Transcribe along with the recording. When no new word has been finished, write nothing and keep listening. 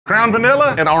Crown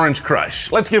Vanilla and Orange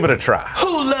Crush. Let's give it a try.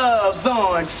 Who loves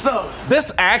orange soda? This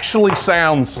actually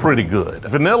sounds pretty good.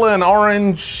 Vanilla and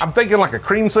orange, I'm thinking like a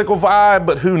creamsicle vibe,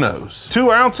 but who knows? 2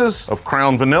 ounces of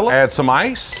Crown Vanilla. Add some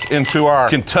ice into our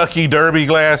Kentucky Derby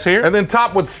glass here, and then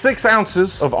top with 6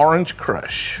 ounces of Orange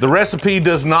Crush. The recipe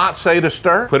does not say to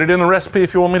stir. Put it in the recipe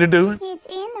if you want me to do it. It's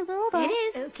in the rule book. It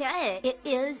is. Okay, it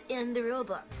is in the rule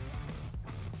book.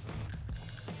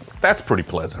 That's pretty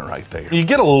pleasant right there. You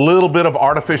get a little bit of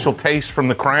artificial taste from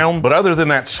the Crown, but other than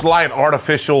that slight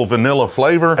artificial vanilla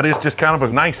flavor, it is just kind of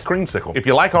a nice creamsicle. If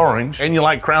you like orange and you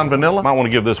like Crown Vanilla, might want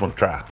to give this one a try.